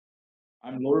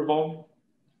I'm Lourival.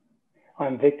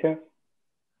 I'm Victor.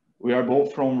 We are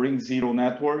both from Ring Zero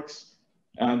Networks,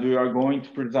 and we are going to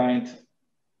present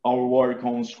our work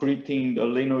on scripting the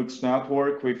Linux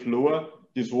network with Lua.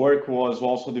 This work was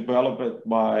also developed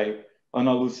by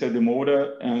Lúcia de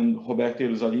Moura and Roberto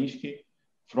Ierusalimschy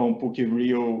from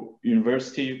PUC-Rio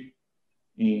University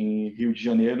in Rio de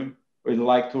Janeiro. We'd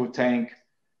like to thank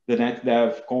the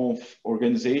Netdev Conf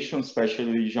organization,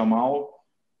 especially Jamal,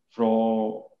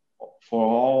 for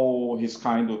all his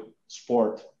kind of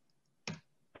support.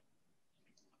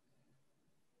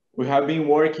 We have been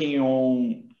working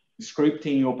on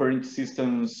scripting operating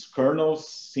systems kernels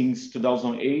since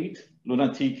 2008.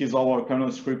 Lunatik is our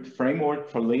kernel script framework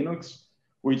for Linux,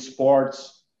 which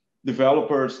supports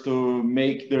developers to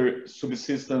make their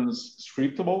subsystems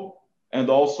scriptable and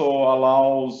also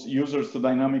allows users to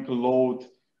dynamically load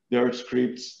their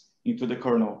scripts into the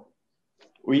kernel.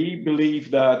 We believe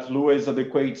that Lua is an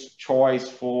adequate choice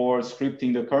for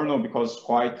scripting the kernel because it's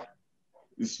quite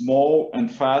small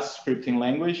and fast scripting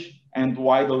language and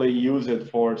widely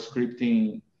used for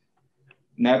scripting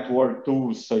network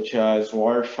tools such as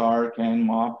Wireshark,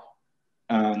 Nmap,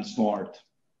 and Snort.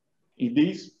 In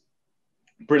this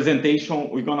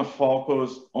presentation, we're gonna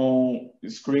focus on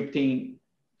scripting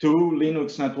two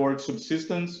Linux network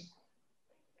subsystems,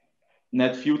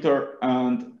 NetFilter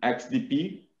and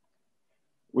XDP.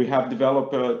 We have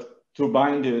developed two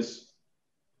bindings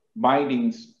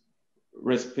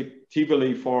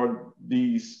respectively for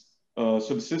these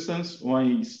subsystems.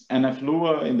 One is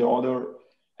NF-Lua and the other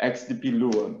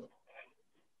XDP-Lua.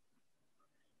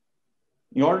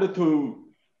 In order to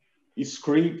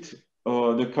script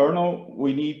the kernel,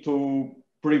 we need to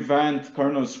prevent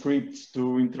kernel scripts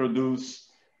to introduce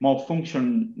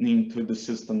malfunctioning to the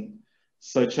system,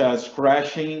 such as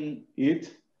crashing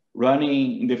it,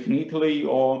 running indefinitely,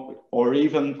 or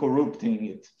even corrupting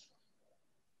it.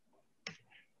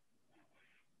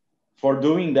 For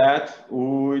doing that,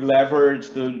 we leverage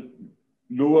the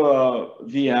Lua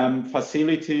VM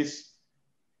facilities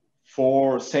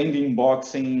for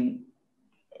sandboxing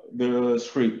the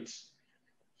scripts.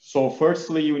 So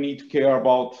firstly, you need to care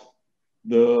about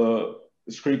the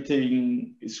script's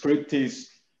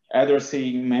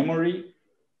addressing memory.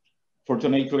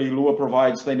 Fortunately, Lua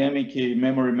provides dynamic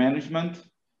memory management,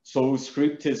 so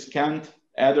scripts can't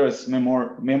address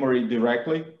memory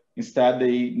directly. Instead,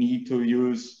 they need to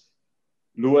use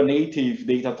Lua native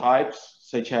data types,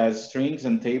 such as strings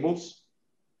and tables.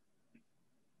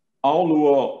 All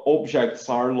Lua objects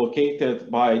are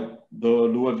located by the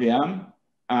Lua VM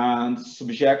and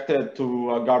subjected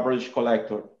to a garbage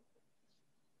collector.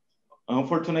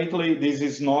 Unfortunately, this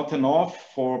is not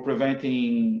enough for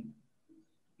preventing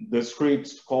the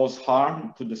scripts cause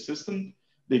harm to the system.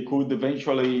 They could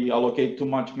eventually allocate too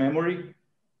much memory.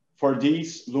 For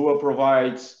this, Lua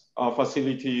provides a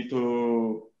facility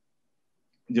to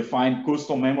define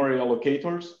custom memory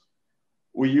allocators.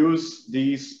 We use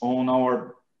these on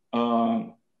our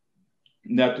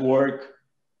network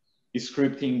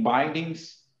scripting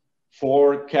bindings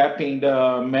for capping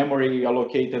the memory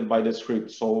allocated by the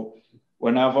script. So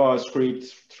whenever a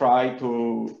script tries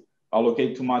to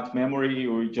allocate too much memory,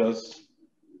 we just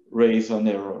raise an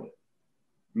error.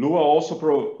 Lua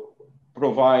also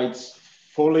provides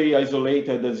fully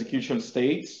isolated execution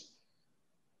states.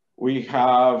 We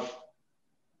have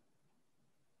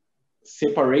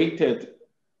separated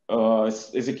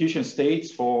execution states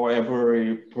for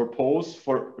every purpose.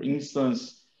 For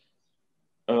instance,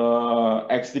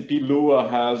 XDP Lua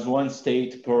has one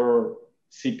state per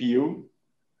CPU.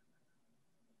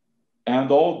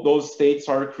 And all those states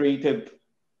are created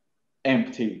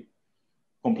empty,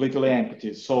 completely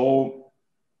empty. So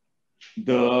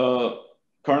the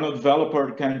kernel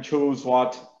developer can choose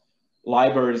what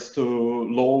libraries to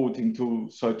load into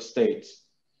such states.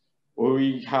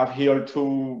 We have here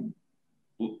two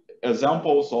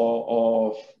examples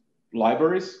of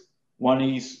libraries. One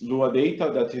is Lua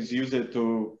Data that is used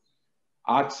to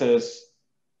access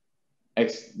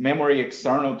memory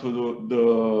external to the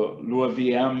Lua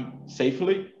VM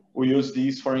safely. We use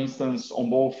these, for instance, on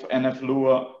both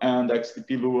NF-Lua and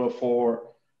XDP-Lua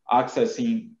for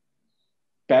accessing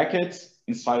packets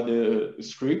inside the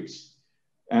scripts.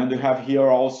 And we have here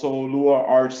also Lua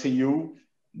RCU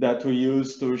that we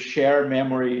use to share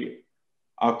memory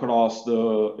across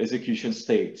the execution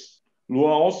states.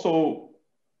 Lua also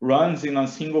runs in a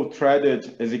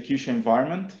single-threaded execution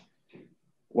environment,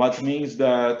 what means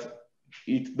that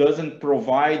it doesn't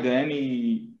provide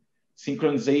any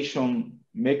synchronization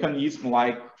mechanism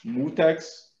like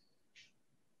mutex,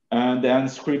 and then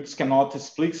scripts cannot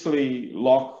explicitly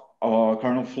lock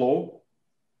kernel flow.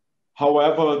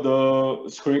 However, the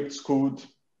scripts could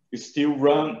still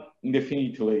run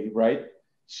indefinitely, right?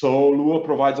 So Lua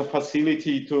provides a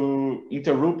facility to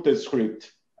interrupt the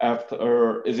script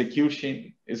after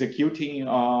executing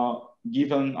a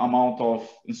given amount of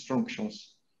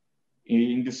instructions.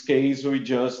 In this case, we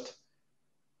just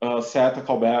set a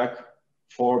callback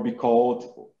for be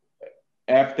called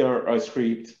after a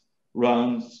script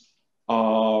runs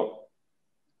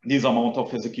this amount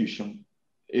of execution,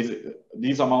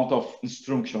 this amount of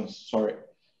instructions, sorry.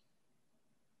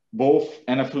 Both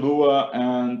NF-Lua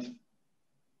and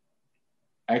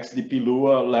XDP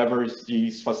Lua leverage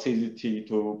this facility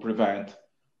to prevent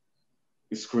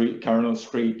kernel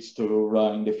scripts to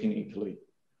run indefinitely.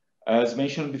 As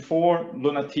mentioned before,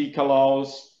 Lunatik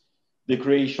allows the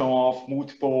creation of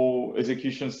multiple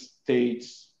execution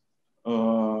states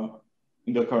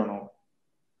in the kernel.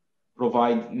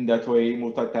 Provide in that way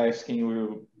multitasking.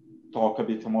 We'll talk a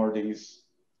bit more this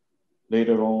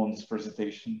later on in this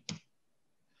presentation.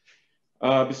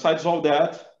 Besides all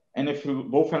that,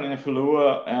 both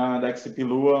NF-Lua and XDP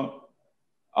Lua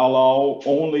allow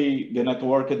only the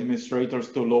network administrators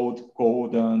to load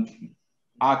code and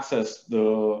access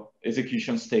the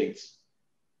execution states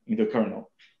in the kernel.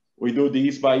 We do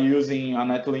this by using a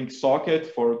netlink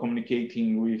socket for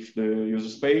communicating with the user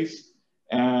space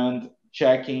and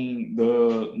checking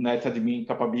the netadmin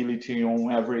capability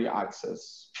on every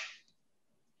access.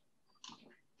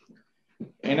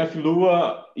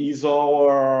 NF-Lua is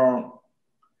our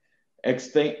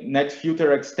net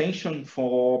filter extension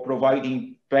for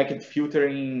providing packet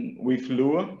filtering with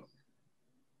Lua.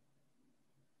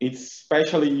 It's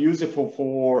especially useful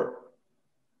for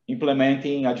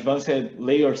implementing advanced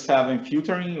layer 7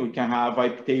 filtering. We can have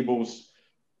IP tables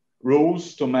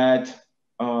rules to match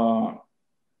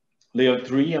layer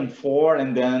 3 and 4,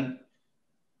 and then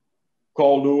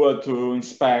call Lua to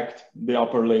inspect the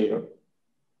upper layer.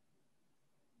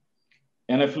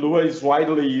 NF-Lua is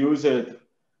widely used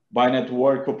by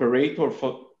network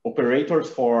operators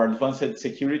for advanced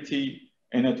security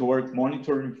and network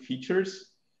monitoring features.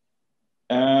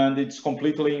 And it's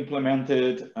completely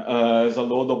implemented as a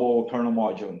loadable kernel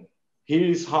module. Here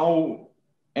is how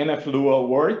NF-Lua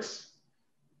works.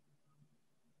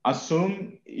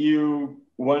 Assume you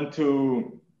want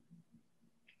to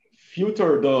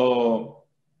filter the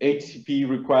HTTP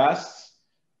requests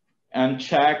and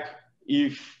check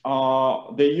if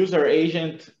the user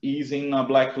agent is in a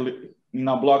block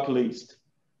list.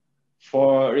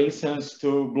 For instance,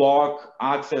 to block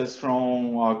access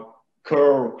from a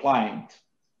curl client.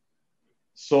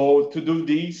 So to do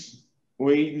this,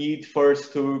 we need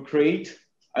first to create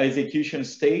an execution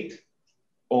state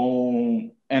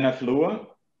on NF-Lua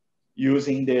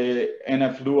using the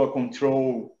NF-Lua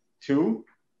control tool.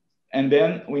 And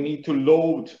then we need to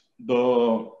load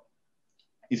the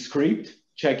script,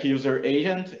 check user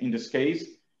agent in this case,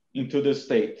 into the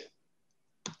state.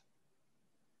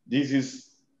 This is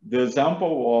the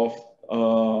example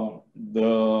of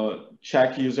the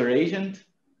check user agent.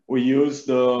 We use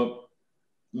the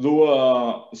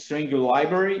Lua string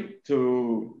library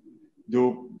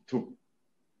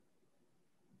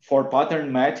for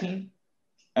pattern matching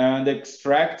and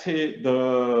extract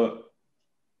the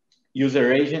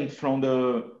user agent from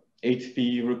the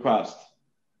HTTP request,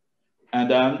 and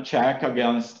then check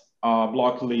against a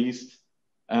block list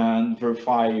and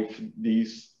verify if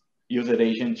this user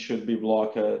agent should be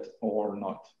blocked or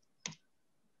not.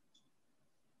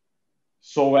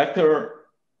 So after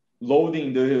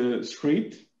loading the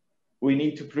script, we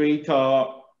need to create a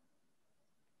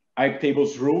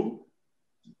iptables rule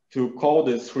to call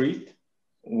the script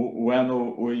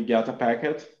when we get a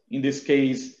packet. In this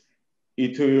case,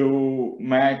 it will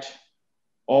match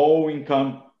all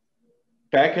incoming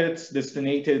packets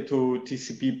destined to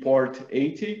TCP port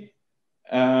 80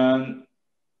 and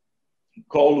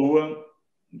call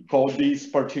this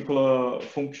particular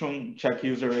function, check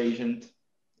user agent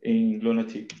in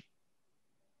Lunatik.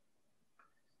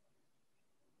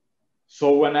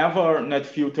 So whenever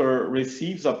NetFilter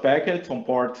receives a packet on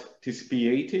port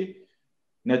TCP 80,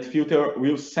 NetFilter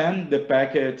will send the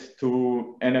packet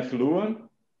to NF-Lua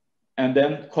and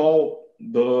then call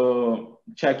the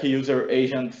check user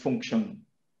agent function.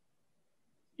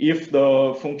 If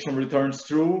the function returns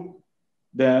true,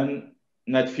 then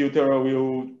NetFilter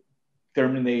will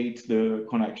terminate the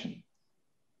connection.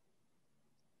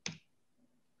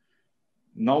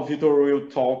 Now Vitor will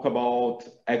talk about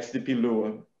XDP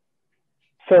Lua.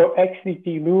 So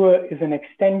XDP Lua is an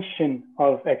extension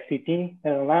of XDP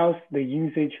that allows the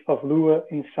usage of Lua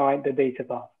inside the data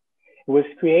bus. It was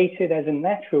created as a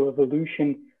natural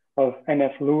evolution of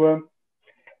NF-Lua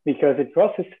because it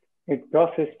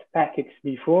processed packets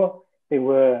before, they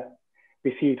were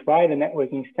received by the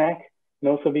networking stack,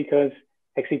 and also because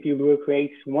XCP Lua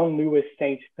creates one Lua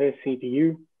state per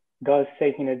CPU, thus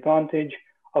taking advantage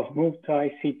of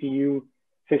multi-CPU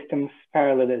systems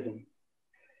parallelism.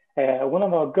 One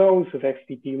of our goals of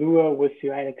XCP Lua was to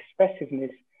add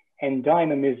expressiveness and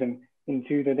dynamism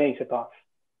into the data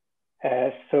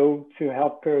path. So to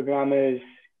help programmers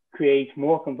create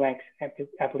more complex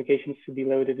applications to be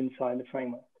loaded inside the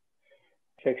framework.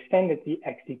 To extend the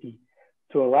XCP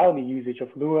to allow the usage of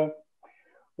Lua,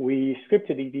 we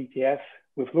scripted eBPF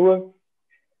with Lua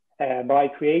by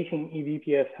creating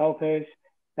eBPF helpers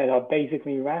that are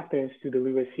basically wrappers to the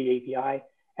Lua C API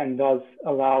and thus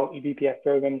allow eBPF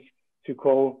programs to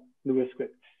call Lua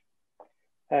scripts.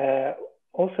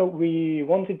 Also, we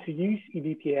wanted to use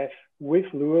eBPF with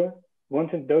Lua,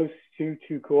 wanted those two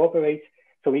to cooperate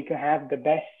so we could have the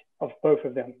best of both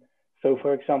of them. So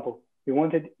for example, we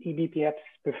wanted eBPF's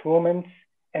performance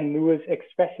and Lua's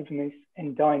expressiveness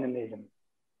and dynamism.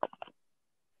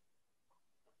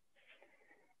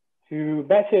 To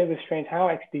better illustrate how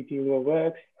XCP Lua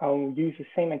works, I'll use the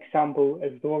same example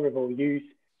as Lourival used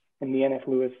in the NF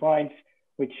Lua slides,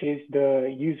 which is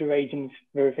the user agent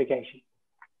verification.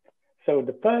 So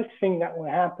the first thing that will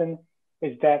happen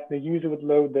is that the user would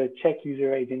load the check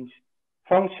user agent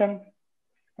function.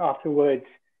 Afterwards,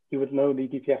 he would load the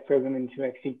eBPF program into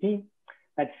XCP.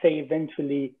 Let's say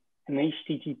eventually an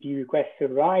HTTP request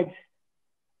arrives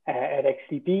at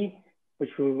XCP, which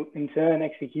will in turn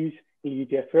execute the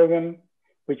eBPF program,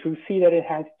 which will see that it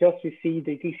has just received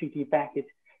a TCP packet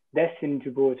destined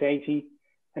to port 80.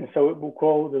 And so it will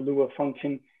call the Lua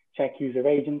function check user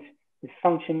agent. This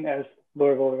function, as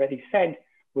Lourival already said,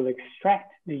 will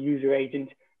extract the user agent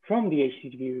from the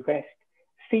HTTP request,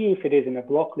 see if it is in a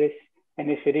block list, and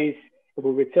if it is, it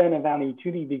will return a value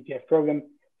to the eBPF program,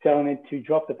 telling it to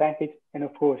drop the packet. And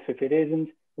of course, if it isn't,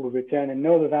 it will return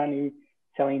another value,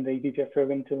 telling the eBPF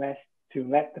program to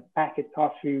let the packet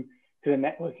pass through to the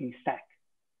networking stack.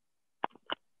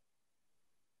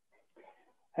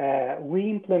 We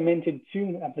implemented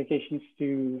two applications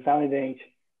to validate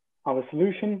our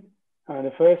solution.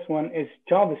 The first one is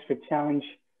JavaScript challenge,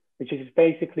 which is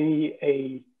basically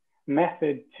a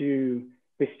method to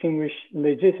distinguish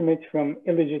legitimate from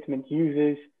illegitimate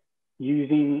users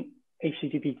using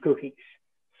HTTP cookies.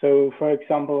 So for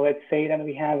example, let's say that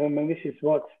we have a malicious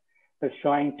bot that's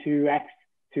trying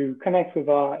to connect with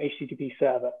our HTTP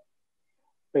server.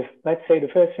 Let's say the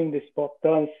first thing this bot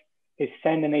does is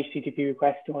send an HTTP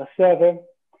request to our server,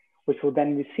 which will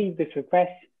then receive this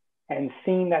request, and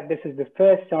seeing that this is the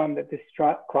first time that this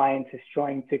client is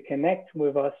trying to connect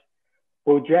with us,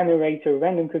 will generate a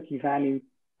random cookie value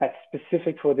that's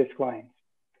specific for this client.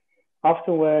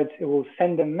 Afterwards, it will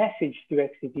send a message to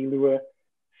XCP Lua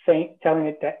telling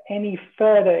it that any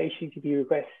further HTTP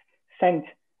requests sent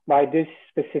by this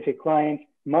specific client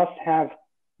must have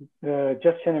the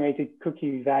just generated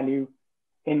cookie value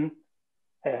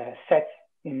set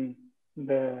in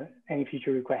any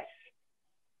future requests.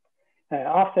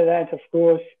 After that, of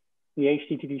course, the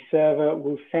HTTP server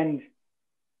will send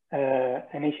an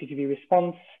HTTP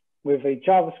response with a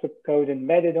JavaScript code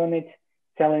embedded on it,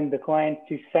 telling the client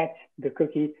to set the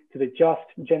cookie to the just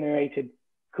generated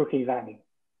cookie value.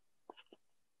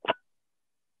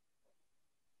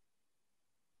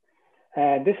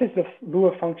 This is the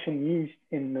Lua function used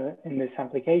in this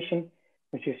application,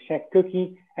 which is check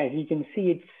cookie. As you can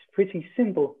see, it's pretty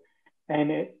simple.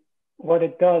 And what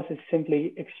it does is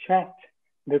simply extract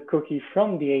the cookie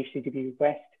from the HTTP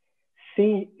request,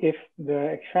 see if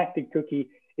the extracted cookie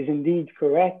is indeed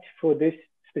correct for this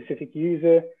specific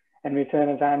user, and return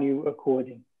a value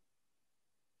according.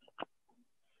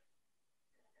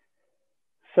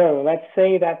 So let's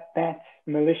say that that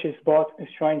malicious bot is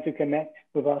trying to connect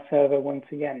with our server once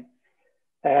again.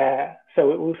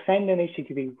 So it will send an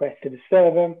HTTP request to the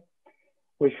server,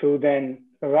 which will then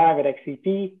arrive at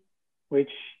XCP,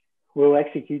 which will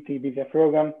execute the eBPF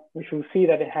program, which will see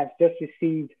that it has just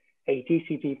received a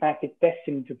TCP packet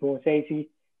destined to port 80,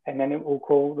 and then it will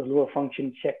call the Lua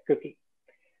function check cookie.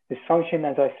 This function,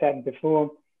 as I said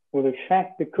before, will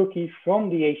extract the cookie from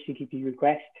the HTTP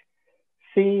request,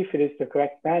 see if it is the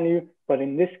correct value, but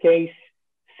in this case,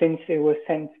 since it was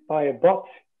sent by a bot,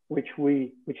 which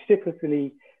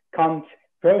typically can't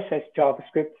process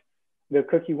JavaScript, the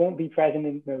cookie won't be present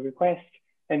in the request,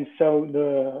 and so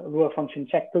the Lua function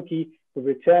check cookie will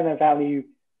return a value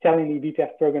telling the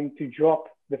eBPF program to drop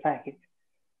the packet.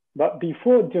 But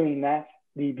before doing that,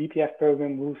 the eBPF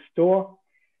program will store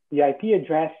the IP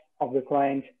address of the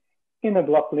client in a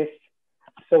block list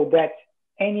so that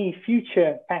any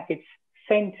future packets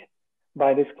sent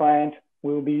by this client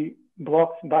will be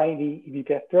blocked by the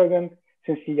eBPF program,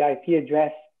 since the IP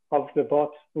address of the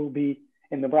bot will be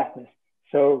in the blacklist.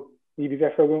 So the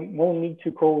eBPF program won't need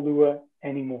to call Lua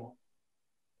anymore.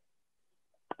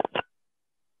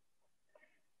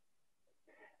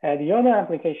 The other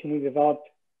application we developed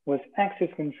was access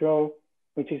control,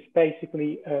 which is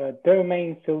basically a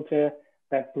domain filter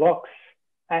that blocks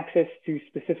access to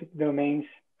specific domains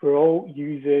for all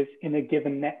users in a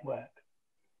given network.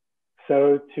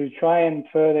 So to try and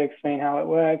further explain how it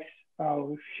works,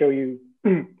 I'll show you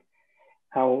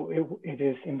how it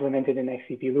is implemented in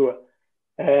XCP Lua.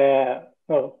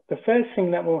 Well, the first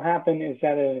thing that will happen is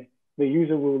that the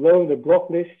user will load the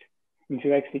block list into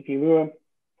XCP Lua.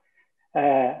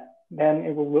 Then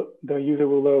the user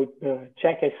will load the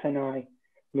check SNI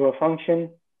Lua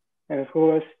function, and of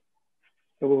course,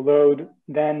 it will load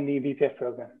then the eBPF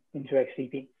program into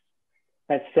XCP.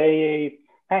 Let's say a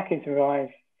packet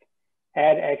arrives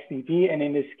at XCP, and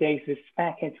in this case, this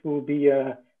packet will be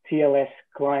a TLS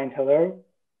client hello.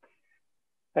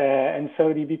 And so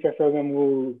the eBPF program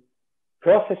will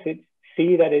process it,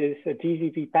 see that it is a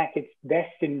TCP packet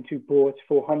destined to port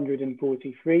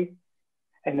 443,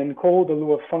 and then call the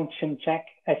Lua function check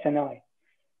SNI.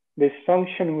 This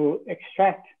function will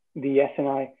extract the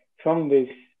SNI from this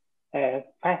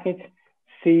packet,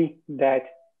 see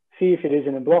if it is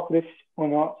in a block list or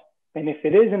not. And if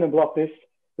it is in a block list,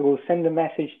 it will send a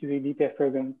message to the eBPF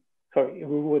program. Sorry, it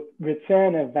will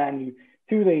return a value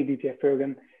to the eBPF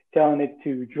program, telling it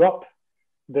to drop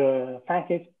the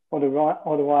packet,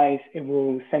 otherwise it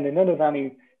will send another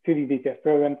value to the eBPF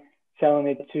program, telling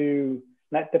it to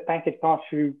let the packet pass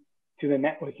through to the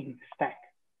networking stack,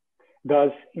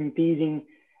 thus impeding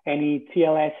any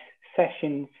TLS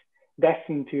sessions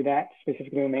destined to that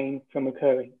specific domain from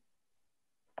occurring.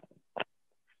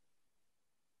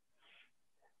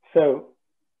 So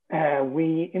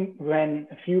we ran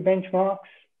a few benchmarks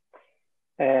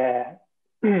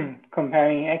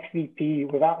comparing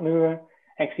XCP without Lua,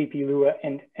 XCP Lua,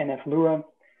 and NF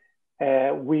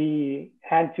Lua. We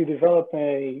had to develop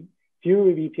a pure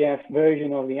eBPF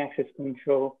version of the access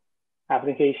control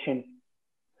application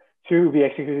to be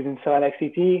executed inside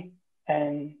XCP.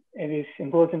 And it is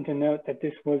important to note that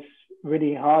this was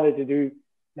really harder to do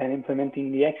than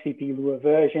implementing the XCP Lua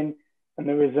version. And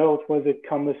the result was a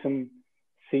cumbersome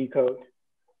C code.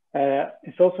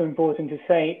 It's also important to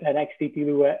say that XCP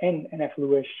Lua and NF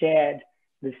Lua shared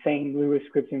the same Lua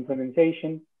script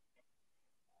implementation.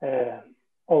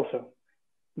 Also,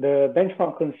 the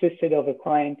benchmark consisted of a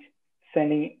client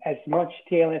sending as much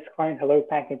TLS client hello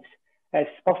packets as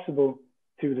possible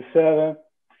to the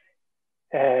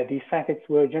server. These packets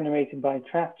were generated by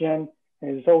TrappGen,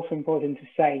 and it is also important to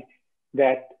say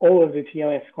that all of the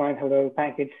TLS client hello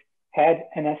packets had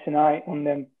an SNI on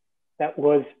them that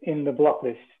was in the block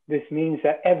list. This means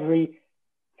that every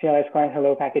TLS client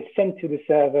hello packet sent to the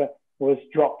server was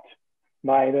dropped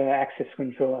by the access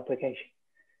control application.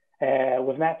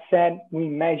 With that said, we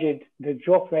measured the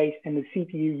drop rate and the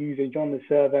CPU usage on the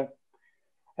server.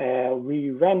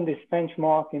 We ran this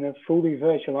benchmark in a fully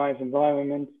virtualized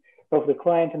environment. Both the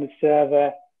client and the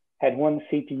server had one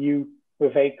CPU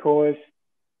with 8 cores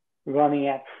running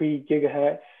at 3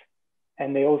 gigahertz.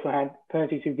 And they also had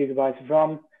 32 gigabytes of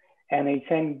RAM and a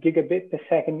 10 gigabit per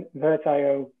second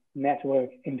VirtIO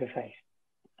network interface.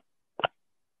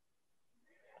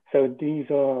 So these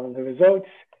are the results.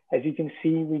 As you can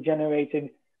see, we generated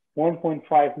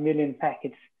 1.5 million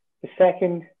packets per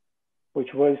second,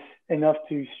 which was enough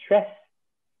to stress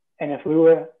NF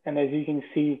Lua. And as you can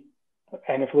see,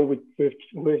 NF Lua,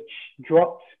 which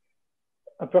dropped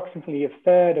approximately a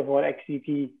third of what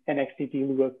XCP and XCP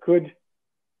Lua could,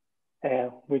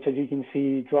 which, as you can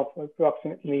see, dropped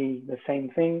approximately the same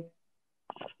thing.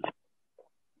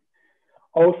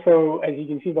 Also, as you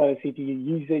can see by the CPU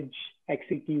usage,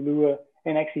 XCP Lua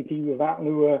and XCP without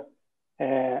Lua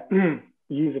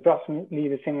use approximately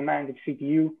the same amount of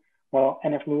CPU, while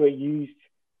NF Lua used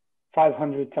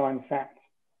 500 times that.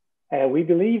 We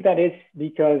believe that is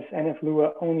because NF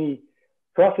Lua only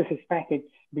processes packets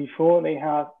before they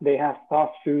have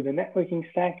passed through the networking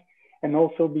stack, and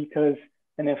also because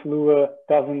NF Lua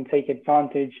doesn't take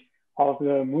advantage of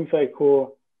the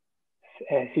multi-core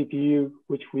CPU,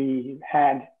 which we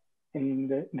had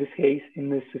in this case in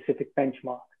this specific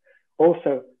benchmark.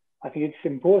 Also, I think it's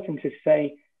important to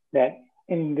say that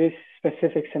in this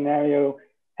specific scenario,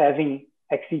 having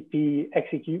XCP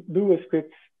execute Lua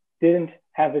scripts didn't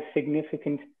have a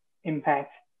significant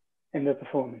impact in the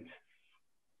performance.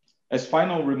 As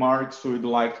final remarks, we'd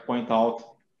like to point out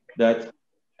that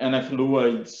NF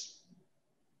Lua is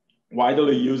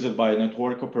widely used by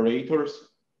network operators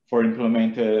for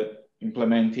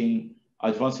implementing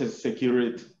advanced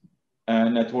security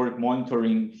and network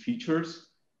monitoring features.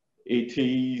 It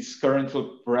is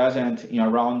currently present in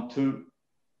around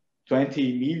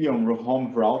 20 million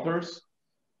home routers.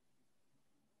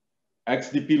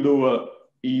 XDP Lua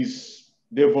is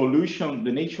the evolution,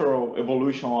 the natural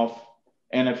evolution of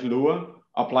NF Lua,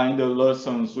 applying the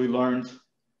lessons we learned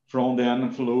from the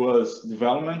NF Lua's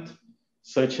development,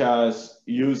 such as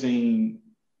using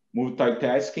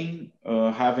multitasking,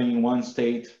 having one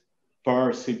state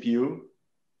per CPU,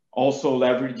 also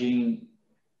leveraging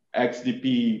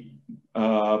XDP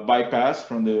bypass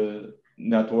from the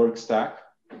network stack.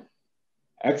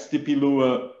 XDP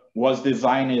Lua was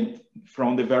designed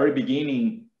from the very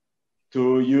beginning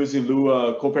to use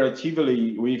Lua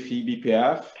cooperatively with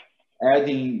eBPF,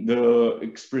 adding the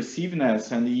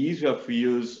expressiveness and the ease of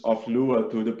use of Lua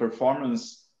to the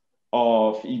performance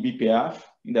of eBPF.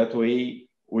 In that way,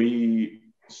 we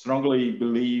strongly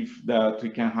believe that we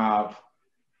can have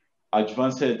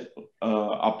advanced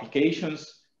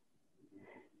applications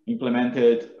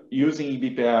implemented using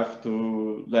eBPF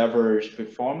to leverage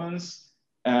performance,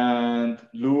 and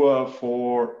Lua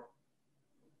for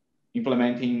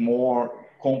implementing more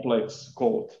complex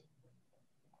code.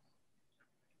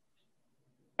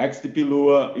 XDP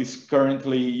Lua is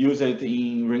currently used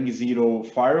in Ring 0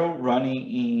 firewall, running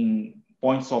in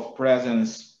points of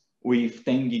presence with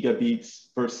 10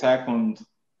 gigabits per second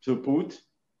throughput,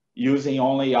 using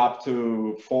only up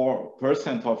to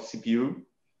 4% of CPU.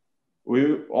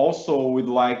 We also would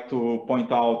like to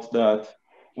point out that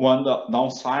one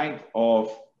downside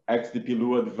of XDP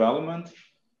Lua development,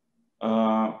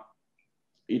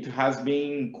 it has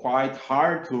been quite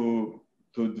hard to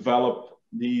develop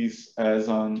these as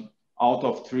an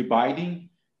out-of-tree binding.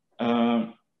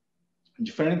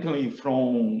 Differently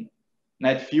from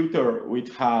NetFilter, which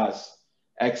has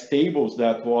X tables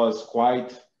that was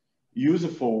quite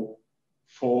useful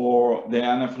for the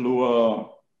NF Lua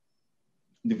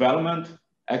development,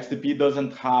 XDP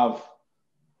doesn't have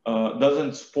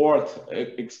doesn't support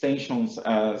extensions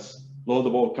as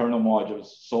loadable kernel modules.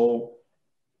 So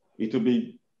it would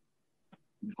be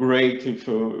great if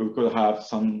we could have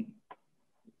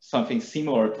something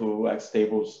similar to X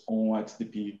tables on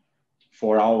XDP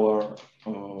for our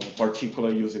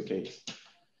particular user case.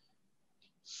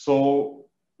 So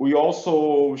we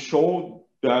also showed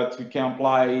that we can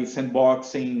apply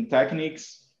sandboxing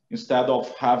techniques instead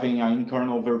of having an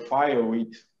in-kernel verifier,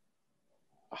 which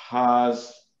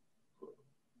has,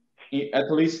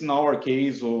 at least in our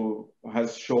case,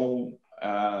 has shown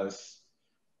as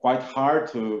quite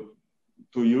hard to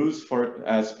use, for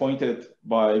as pointed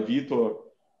by Vitor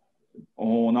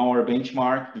on our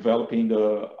benchmark. Developing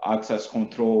the access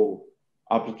control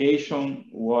application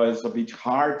was a bit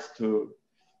hard to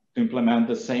implement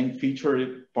the same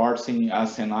feature, parsing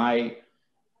SNI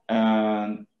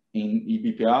and in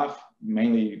eBPF,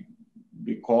 mainly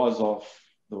because of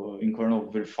the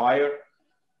in-kernel verifier.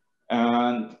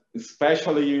 And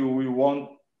especially we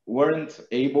weren't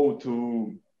able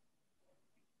to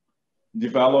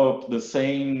develop the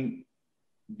same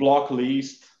block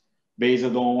list based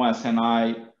on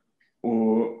SNI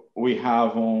we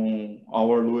have on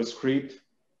our Lua script,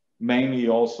 mainly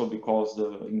also because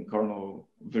the in-kernel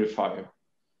verifier.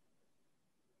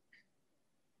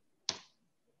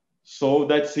 So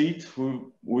that's it. We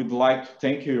would like to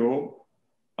thank you.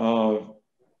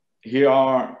 Here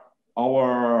are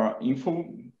our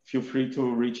info. Feel free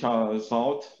to reach us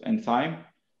out anytime.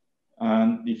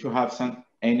 And if you have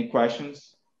any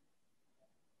questions.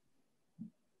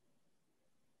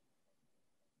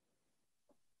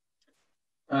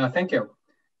 Thank you.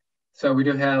 So we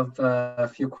do have a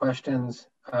few questions,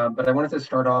 but I wanted to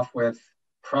start off with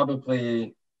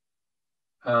probably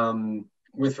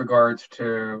with regards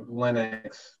to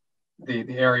Linux,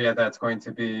 the area that's going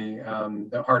to be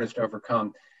the hardest to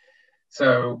overcome.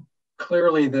 So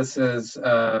clearly this is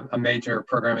a major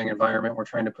programming environment we're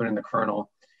trying to put in the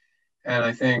kernel. And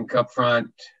I think upfront,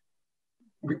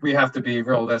 we have to be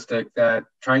realistic that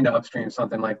trying to upstream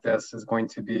something like this is going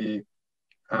to be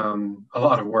a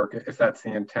lot of work if that's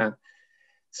the intent.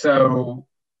 So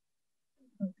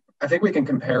I think we can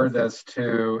compare this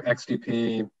to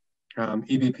XDP,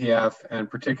 eBPF, and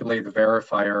particularly the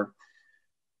verifier,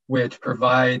 which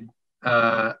provide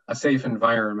a safe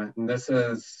environment. And this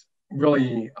is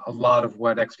really a lot of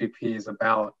what XDP is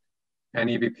about, and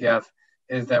eBPF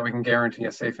is that we can guarantee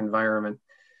a safe environment.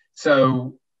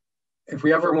 So if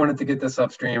we ever wanted to get this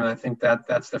upstream, and I think that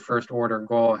that's the first order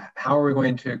goal, how are we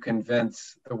going to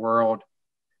convince the world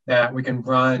that we can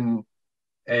run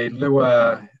a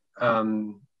Lua,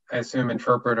 I assume,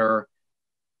 interpreter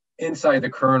inside the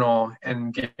kernel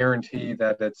and guarantee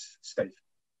that it's safe?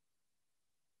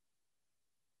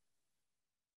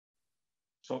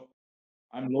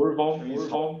 I'm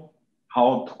Lourival.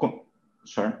 How to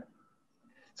sorry.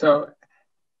 So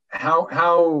how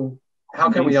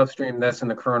can we upstream this in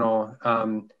the kernel?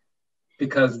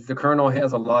 Because the kernel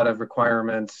has a lot of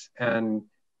requirements and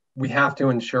we have to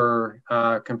ensure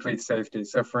complete safety.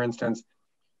 So for instance,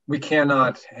 we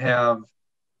cannot have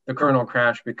the kernel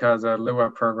crash because a Lua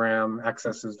program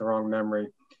accesses the wrong memory.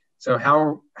 So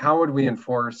how would we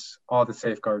enforce all the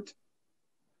safeguards?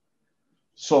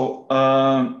 So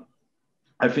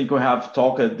I think we have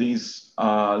talked this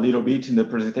a little bit in the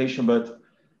presentation, but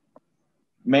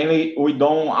mainly we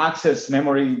don't access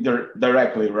memory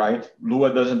directly, right?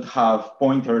 Lua doesn't have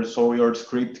pointers, so your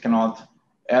script cannot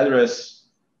address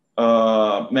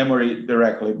memory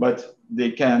directly, but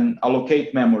they can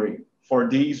allocate memory. For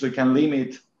these, we can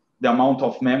limit the amount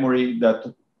of memory that's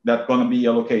going to be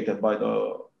allocated by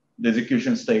the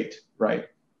execution state, right?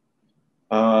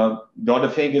 The other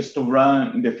thing is to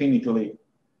run indefinitely.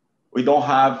 We don't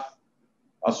have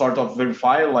a sort of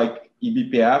verifier like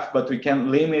eBPF, but we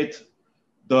can limit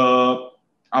the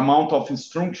amount of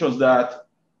instructions that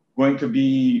going to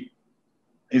be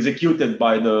executed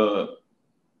by Lua,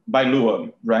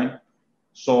 right?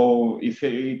 So if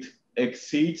it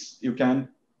exceeds, you can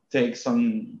take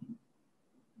some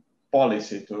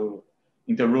policy to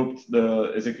interrupt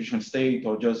the execution state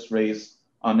or just raise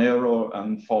an error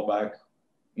and fall back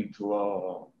into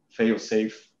a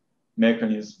fail-safe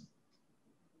mechanism.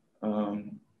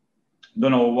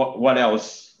 Don't know what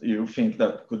else you think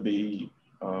that could be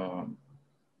a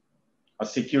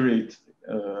security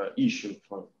issue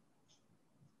for.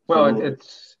 Well,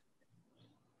 it's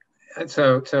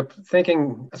so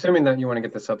thinking, assuming that you want to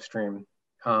get this upstream,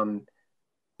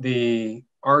 the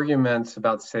arguments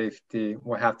about safety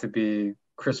will have to be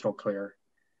crystal clear.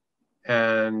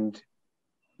 And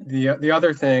the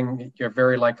other thing you're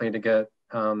very likely to get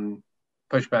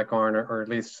pushback on, or at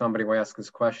least somebody will ask this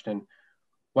question,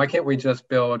 why can't we just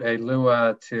build a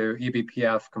Lua to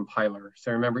eBPF compiler?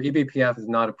 So remember, eBPF is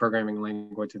not a programming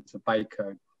language, it's a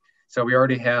bytecode. So we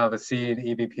already have a C to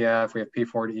eBPF, we have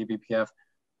P4 to eBPF.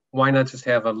 Why not just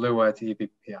have a Lua to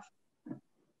eBPF?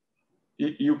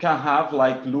 You can have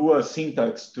like Lua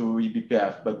syntax to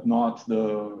eBPF, but not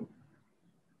the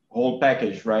whole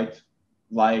package, right?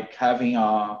 Like having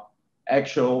a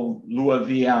actual Lua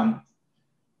VM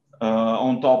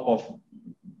on top of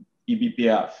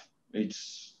eBPF.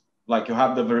 It's like you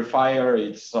have the verifier,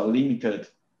 it's a limited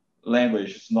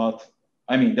language. It's not,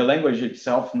 I mean, the language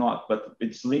itself not, but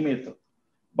it's limited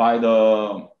by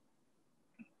the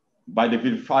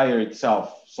verifier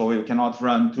itself. So you cannot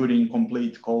run Turing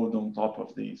complete code on top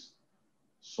of these.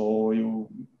 So you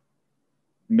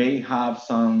may have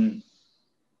some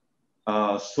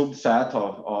subset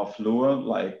of Lua,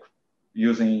 like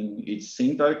using its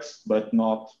syntax, but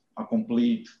not a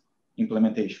complete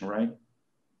implementation, right?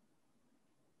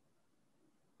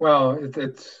 Well,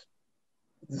 it's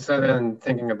so then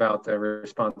thinking about the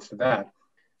response to that.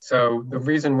 So the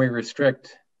reason we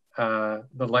restrict the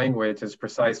language is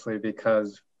precisely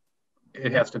because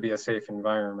it has to be a safe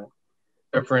environment.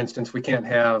 So for instance, we can't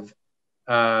have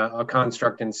a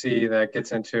construct in C that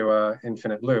gets into an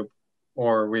infinite loop,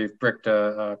 or we've bricked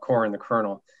a core in the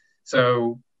kernel.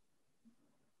 So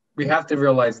we have to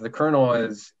realize the kernel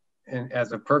is,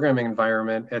 as a programming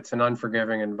environment, it's an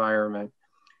unforgiving environment.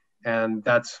 And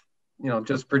that's,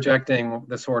 just projecting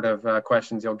the sort of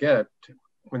questions you'll get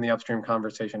when the upstream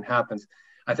conversation happens.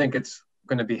 I think it's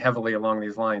going to be heavily along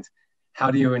these lines.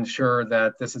 How do you ensure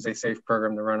that this is a safe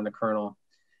program to run in the kernel?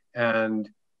 And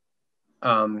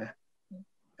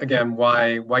again,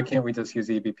 why can't we just use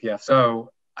eBPF?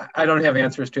 So I don't have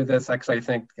answers to this. Actually, I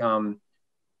think in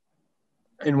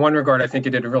one regard, I think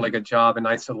you did a really good job in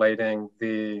isolating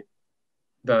the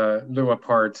Lua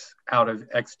parts out of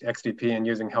XDP and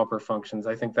using helper functions.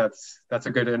 I think that's a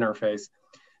good interface.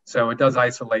 So it does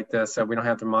isolate this, so we don't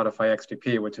have to modify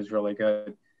XDP, which is really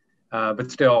good. But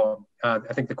still,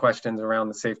 I think the questions around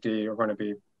the safety are going to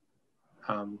be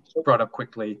brought up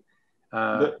quickly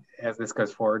as this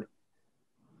goes forward.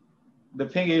 The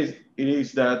thing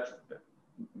is that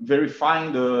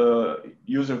verifying the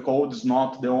user code is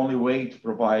not the only way to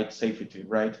provide safety,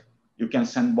 right? You can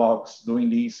sandbox doing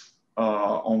this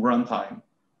on runtime,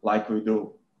 like we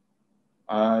do.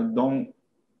 I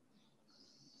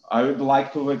would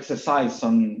like to exercise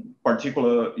some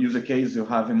particular user case you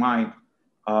have in mind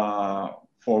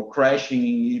for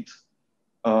crashing it,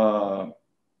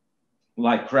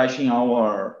 like crashing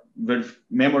our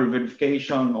memory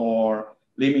verification or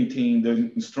limiting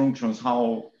the instructions,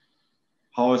 how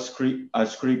a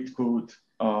script could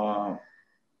run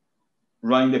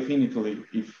indefinitely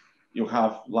if you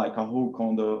have like a hook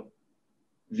on the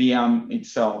VM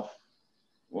itself.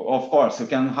 of course, you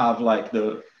can have like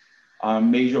the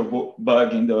major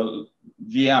bug in the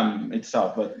VM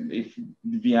itself, but if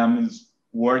the VM is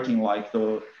working like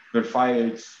the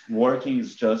verifier is working,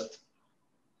 it's just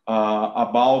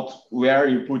about where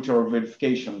you put your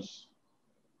verifications.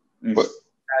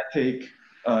 Static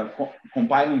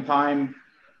compiling time,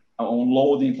 on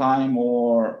loading time,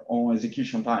 or on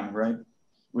execution time, right?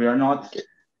 We are not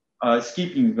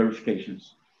skipping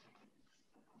verifications.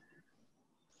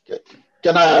 Okay.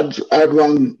 Can I add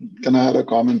one? Can I add a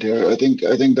comment here? I think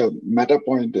the meta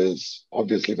point is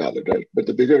obviously valid, right? But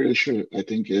the bigger issue, I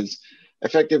think, is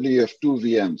effectively you have two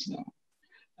VMs now,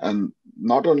 and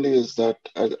not only is that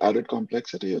added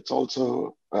complexity, it's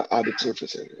also added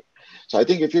surface area. So I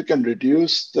think if you can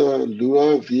reduce the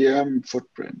Lua VM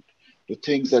footprint to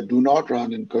things that do not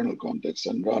run in kernel context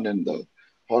and run in the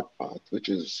hot path, which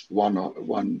is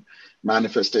one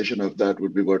manifestation of that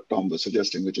would be what Tom was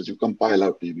suggesting, which is you compile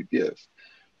out the eBPF.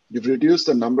 You've reduced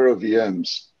the number of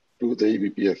VMs to the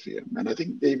eBPF VM. And I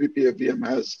think the eBPF VM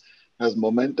has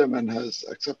momentum and has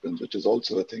acceptance, which is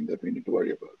also a thing that we need to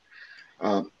worry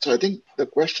about. So I think the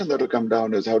question that will come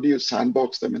down is how do you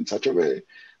sandbox them in such a way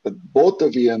that both the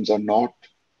VMs are not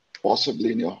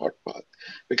possibly in your hot path?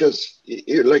 Because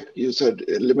like you said,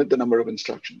 limit the number of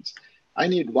instructions. I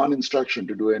need one instruction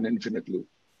to do an infinite loop.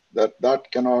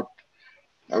 That cannot,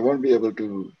 I won't be able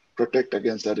to protect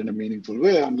against that in a meaningful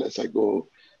way unless I go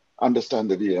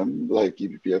understand the VM like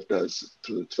eBPF does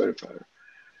through its verifier.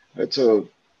 Right? So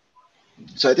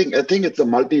I think it's a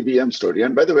multi-VM story.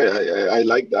 And by the way, I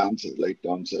like the answer, like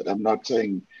Tom said. I'm not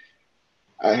saying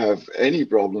I have any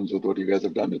problems with what you guys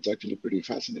have done. It's actually pretty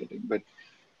fascinating. But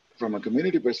from a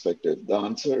community perspective, the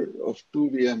answer of two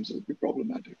VMs would be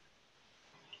problematic.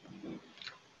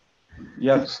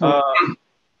 Yes. Sorry,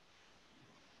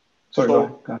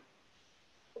 so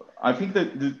I think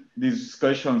that this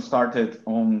discussion started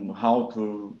on how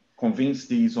to convince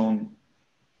these on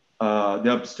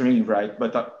the upstream, right?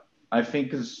 But I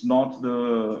think it's not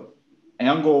the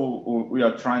angle we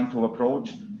are trying to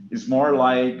approach. It's more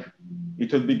like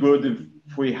it would be good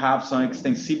if we have some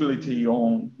extensibility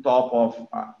on top of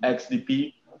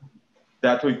XDP,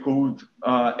 that we could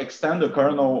extend the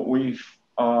kernel with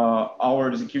our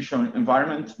execution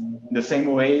environment the same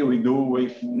way we do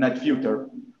with NetFilter.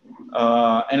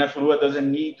 NFLua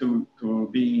doesn't need to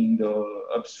be in the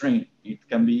upstream. It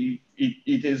can be,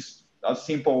 it is a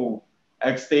simple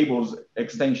xtables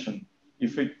extension.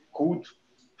 If it could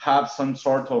have some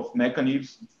sort of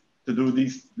mechanism to do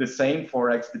this the same for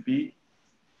XDP,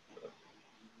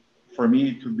 for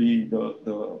me to be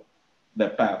the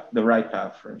path, the right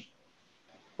path for it.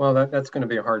 Well, that's going to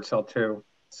be a hard sell too.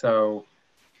 So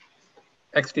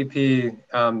XDP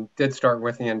did start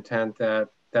with the intent that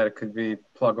it could be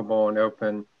pluggable and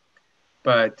open,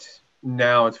 but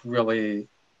now it's really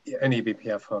an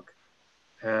eBPF hook,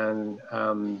 and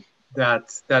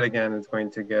that again is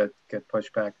going to get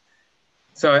pushed back.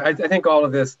 So I think all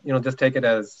of this, just take it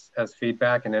as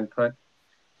feedback and input.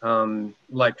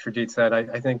 Like Srijit said,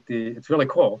 I think it's really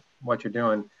cool what you're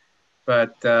doing,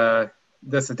 but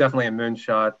this is definitely a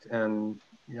moonshot, and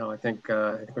I think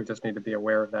we just need to be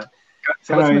aware of that.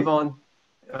 So let's move on.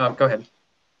 Go ahead.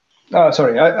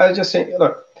 Sorry, I was just saying,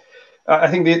 look, I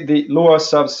think the Lua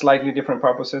serves slightly different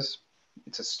purposes.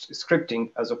 It's a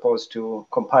scripting as opposed to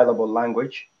compilable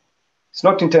language. It's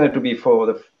not intended to be for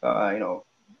the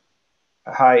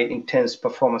high intense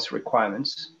performance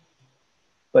requirements,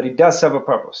 but it does serve a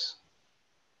purpose.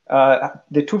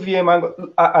 The two VM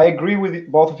angle, I agree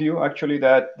with both of you actually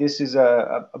that this is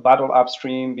a battle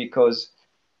upstream because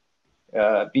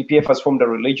BPF has formed a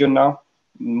religion now.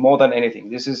 More than anything,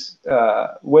 this is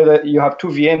whether you have two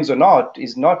VMs or not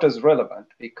is not as relevant,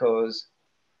 because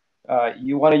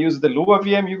you want to use the Lua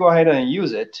VM, you go ahead and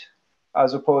use it,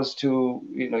 as opposed to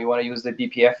you want to use the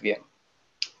BPF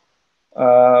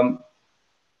VM.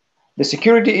 The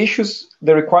security issues,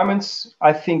 the requirements,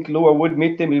 I think Lua would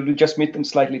meet them. It will just meet them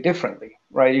slightly differently,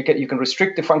 right? You can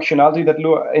restrict the functionality that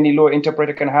any Lua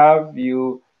interpreter can have.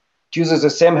 It uses the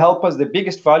same helpers. The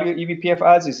biggest value eBPF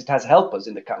adds is it has helpers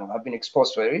in the kernel. I've been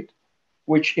exposed to it,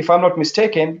 which, if I'm not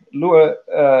mistaken,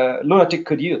 Lunatik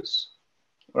could use,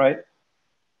 right?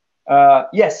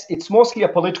 Yes, it's mostly a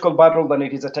political battle than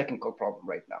it is a technical problem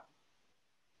right now.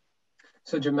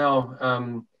 So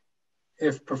Jamel,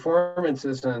 if performance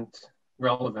isn't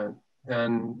relevant,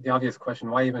 then the obvious question,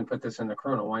 why even put this in the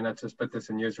kernel? Why not just put this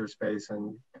in user space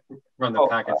and run the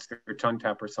packets through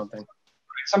ToneTap or something?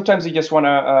 Sometimes you just want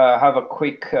to have a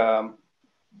quick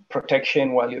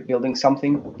protection while you're building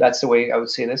something. That's the way I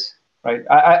would say this, right?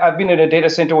 I've been in a data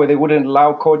center where they wouldn't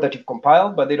allow code that you've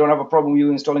compiled, but they don't have a problem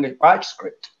you installing a batch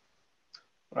script,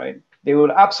 right? They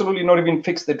will absolutely not even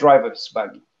fix the drivers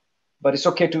buggy, but it's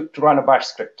okay to run a bash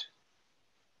script.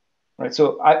 Right,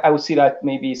 so I would see that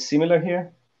maybe similar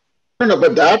here. No,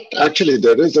 but that actually,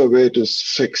 there is a way to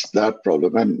fix that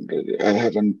problem. And I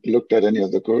haven't looked at any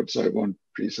of the code, so I won't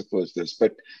presuppose this.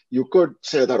 But you could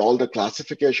say that all the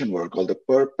classification work, all the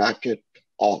per packet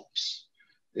ops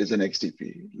is in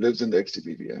XDP, lives in the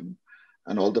XDP VM.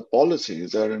 And all the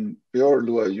policies are in pure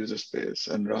Lua user space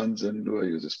and runs in Lua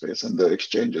user space. And the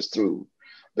exchange is through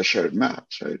the shared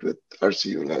maps, right, with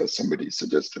RCU, as somebody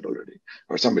suggested already,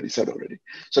 or somebody said already.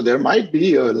 So there might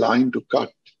be a line to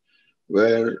cut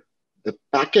where the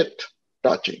packet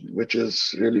touching, which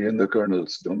is really in the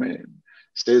kernel's domain,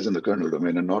 stays in the kernel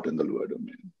domain and not in the Lua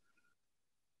domain.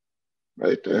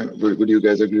 Right? Would you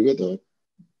guys agree with that,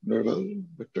 Lourival,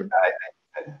 Victor?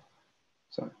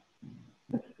 Sorry.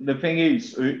 The thing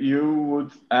is, you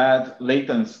would add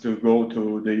latents to go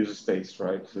to the user space,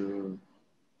 right? To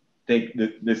take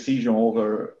the decision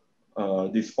over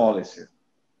this policy.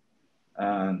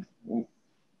 And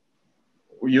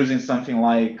using something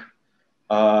like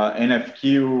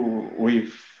NFQ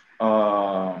with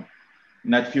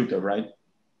net filter, right?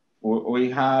 We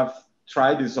have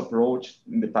tried this approach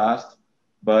in the past,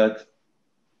 but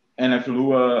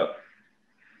NFLua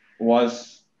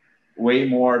was way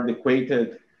more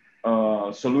adequate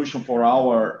solution for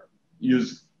our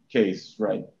use case,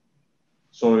 right?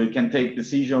 So it can take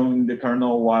decision in the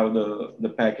kernel while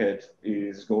the packet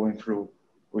is going through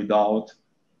without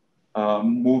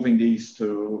moving these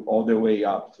to all the way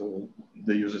up to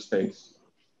the user space.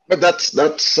 But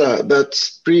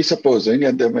that's presupposing,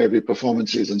 and there may be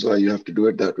performance reasons why you have to do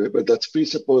it that way, but that's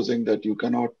presupposing that you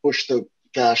cannot push the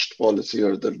cached policy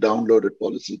or the downloaded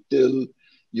policy till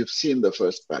you've seen the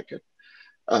first packet.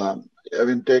 I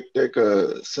mean, take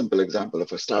a simple example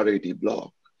of a star80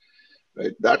 block,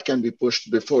 right? That can be pushed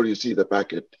before you see the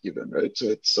packet even, right? So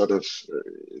it's sort of,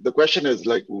 the question is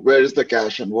like, where is the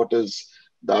cache and what is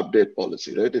the update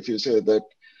policy, right? If you say that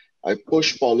I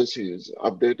push policies,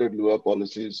 updated Lua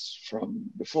policies from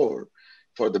before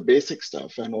for the basic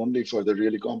stuff and only for the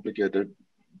really complicated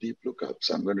deep lookups,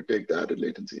 I'm going to take the added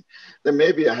latency. There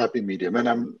may be a happy medium, and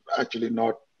I'm actually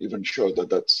not even sure that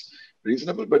that's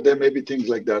reasonable, but there may be things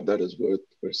like that that is worth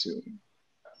pursuing.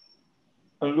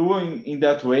 Lua in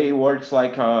that way works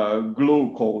like a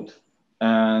glue code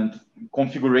and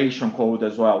configuration code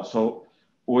as well. So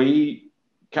we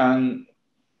can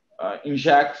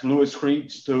inject Lua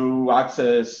scripts to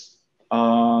access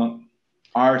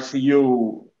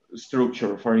RCU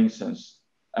structure, for instance,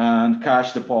 and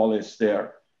cache the policy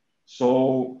there.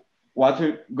 So what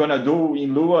we're gonna do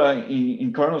in Lua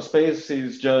in kernel space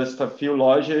is just a few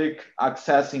logic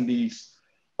accessing these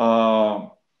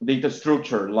data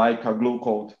structure like a glue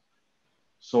code.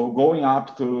 So going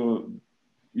up to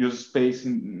user space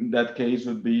in that case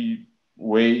would be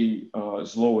way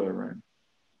slower, right?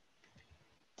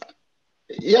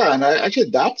 Yeah, and actually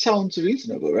that sounds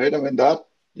reasonable, right? I mean, that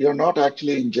you're not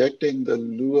actually injecting the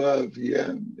Lua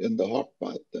VM in the hot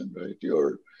path then, right?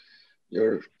 You're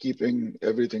keeping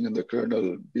everything in the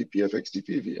kernel BPF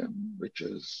XDP VM, which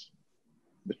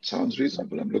sounds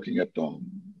reasonable. I'm looking at Tom.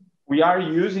 We are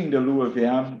using the Lua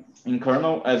VM in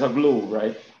kernel as a glue,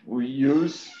 right?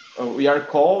 We are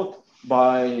called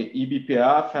by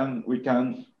eBPF and we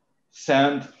can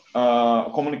send,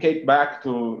 communicate back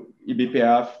to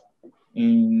eBPF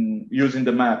in using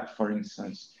the map, for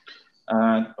instance.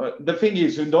 And the thing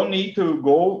is, you don't need to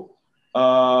go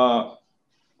on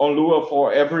Lua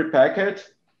for every packet,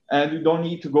 and you don't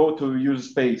need to go to use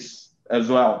space as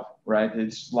well, right?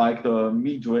 It's like the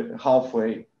midway,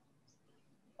 halfway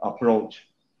approach.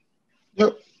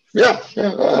 Yep. Yeah.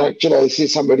 Actually, I see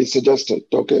somebody suggested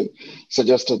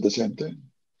the same thing.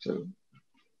 So,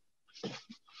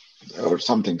 or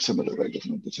something similar, I guess,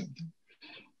 not the same thing.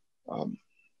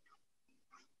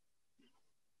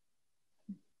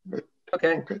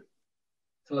 Okay.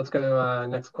 So let's go to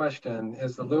next question.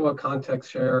 Is the Lua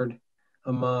context shared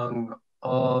among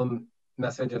all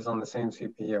messages on the same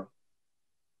CPU?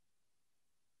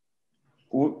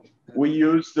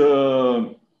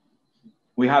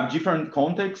 We have different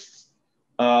contexts,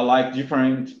 like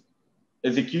different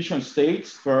execution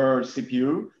states per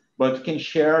CPU, but you can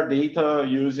share data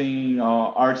using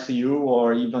RCU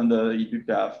or even the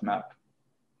eBPF map.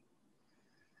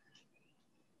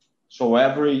 So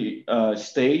every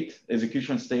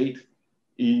execution state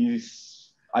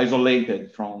is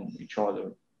isolated from each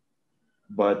other,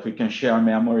 but we can share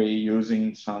memory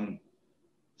using some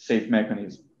safe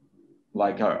mechanism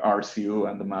like our RCU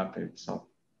and the map itself.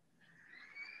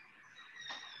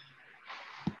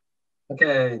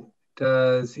 Okay,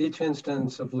 does each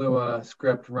instance of Lua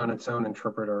script run its own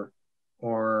interpreter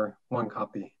or one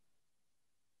copy?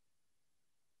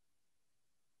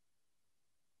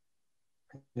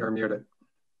 You're muted.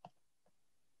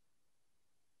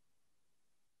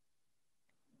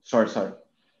 Sorry.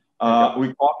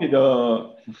 We copy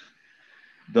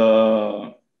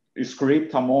the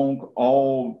script among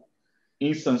all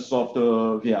instances of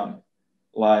the VM.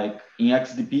 Like in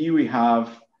XDP, we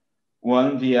have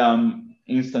one VM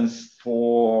instance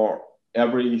for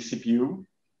every CPU.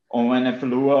 On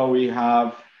NFLua, we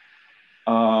have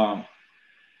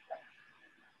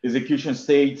execution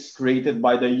states created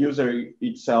by the user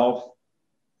himself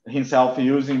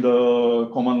using the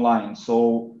command line.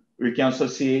 So we can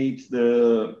associate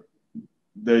the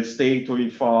state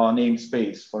with a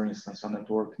namespace, for instance, a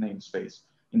network namespace.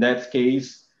 In that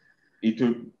case, it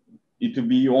would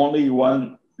be only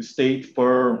one state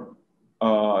per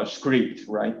script,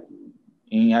 right?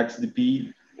 In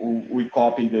XDP, we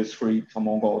copy the script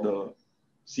among all the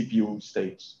CPU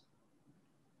states.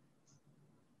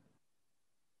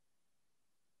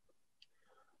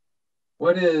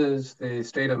 What is the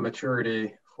state of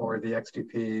maturity for the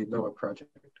XDP Lua project?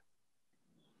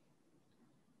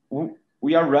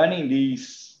 We are running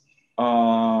these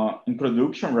in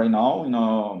production right now in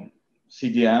a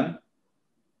CDN,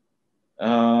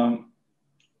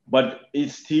 but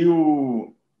it's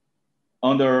still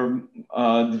under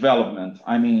development.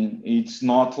 I mean, it's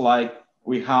not like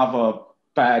we have a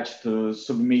patch to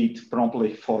submit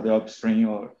promptly for the upstream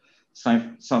or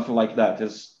something like that.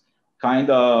 It's kind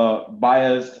of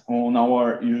biased on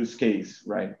our use case,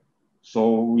 right?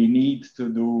 So we need to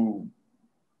do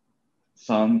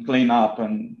some cleanup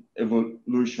and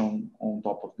evolution on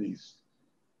top of these.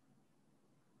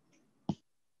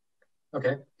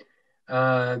 Okay.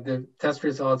 The test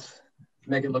results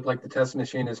make it look like the test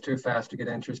machine is too fast to get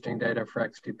interesting data for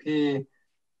XDP.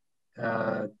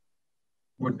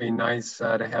 Would be nice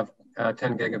to have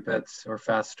 10 gigabits or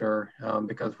faster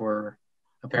because we're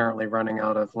apparently running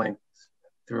out of link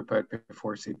throughput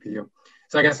before CPU.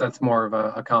 So I guess that's more of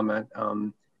a comment.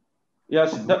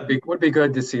 Yes, would be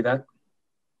good to see that.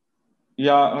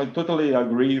 Yeah, I totally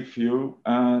agree with you.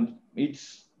 And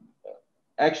it's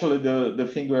actually the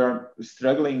thing we're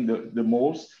struggling the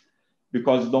most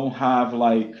because don't have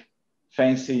like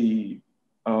fancy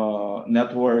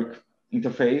network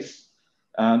interface,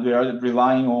 and we are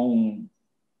relying on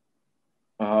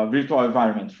virtual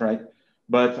environments, right?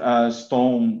 But as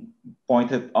Tom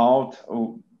pointed out,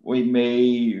 we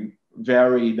may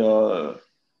vary the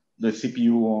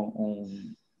CPU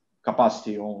on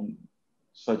capacity on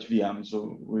such VMs,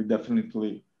 so we're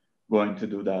definitely going to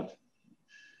do that.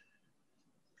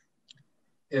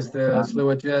 Is this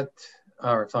LuaJet,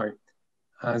 or sorry,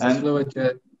 is this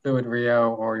LuaJet, Fluid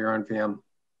Rio, or your own VM?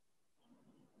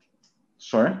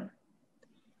 Sorry?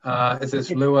 Is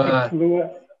this Lua? It's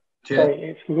Lua. Sorry,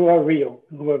 it's Lua Rio.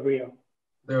 Lua Rio.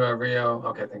 Lua Rio.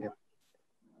 Okay, thank you.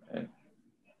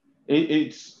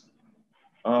 It's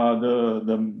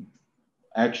the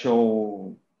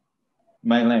actual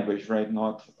main language, right?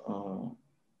 Not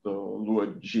the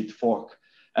LuaJet fork.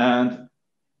 And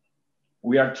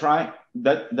we are trying,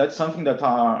 that's something that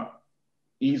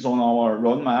is on our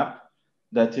roadmap,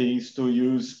 that is to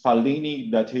use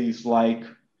Palini, that is like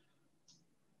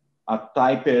a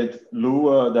typed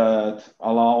Lua that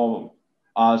allow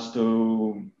us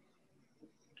to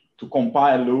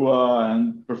compile Lua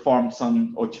and perform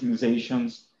some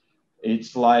optimizations.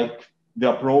 It's like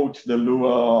the approach the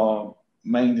Lua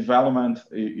main development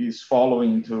is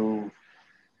following to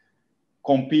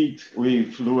compete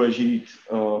with LuaJet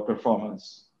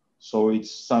performance. So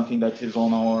it's something that is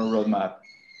on our roadmap,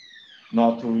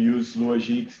 not to use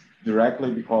LuaJet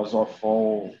directly because of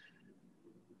all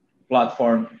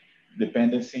platform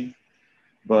dependency,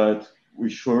 but we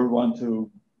sure want to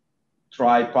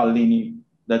try Palini.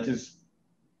 That is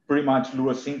pretty much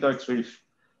Lua syntax with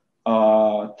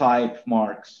type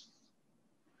marks.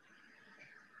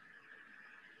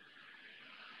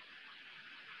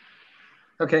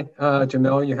 Okay,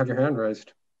 Jamil, you have your hand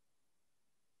raised.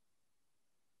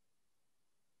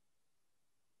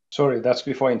 Sorry, that's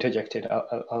before I interjected.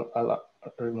 I'll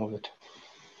remove it.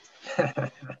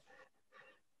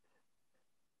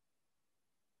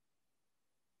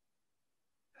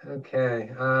 Okay,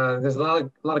 there's a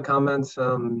lot of comments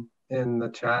in the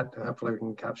chat. Hopefully we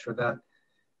can capture that.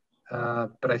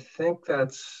 But I think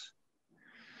that's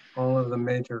all of the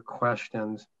major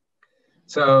questions.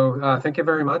 So thank you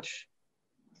very much.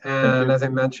 And as I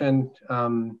mentioned,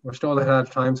 we're still ahead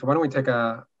of time. So why don't we take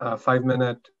a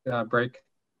 5-minute break,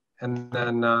 and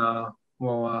then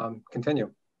we'll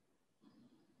continue.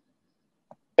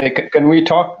 Hey, can we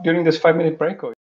talk during this 5-minute break? Or?